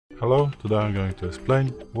Hello, today I'm going to explain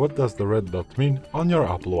what does the red dot mean on your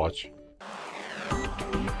Apple Watch.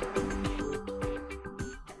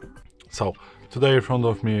 So, today in front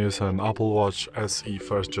of me is an Apple Watch SE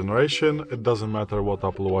first generation. It doesn't matter what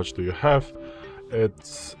Apple Watch do you have.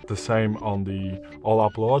 It's the same on all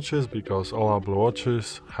Apple Watches because all Apple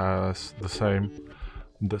Watches has the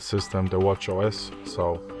system, the Watch OS.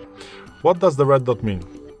 So, what does the red dot mean?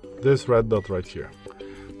 This red dot right here.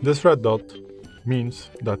 This red dot means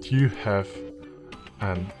that you have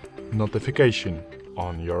a notification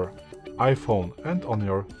on your iPhone and on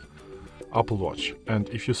your Apple Watch, and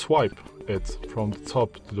if you swipe it from the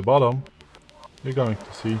top to the bottom, you're going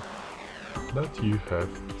to see that you have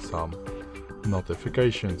some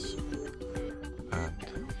notifications.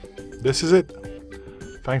 And this is it.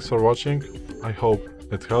 Thanks for watching. I hope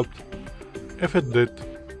it helped. If it did,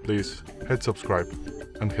 please hit subscribe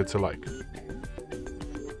and hit a like.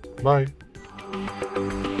 Bye.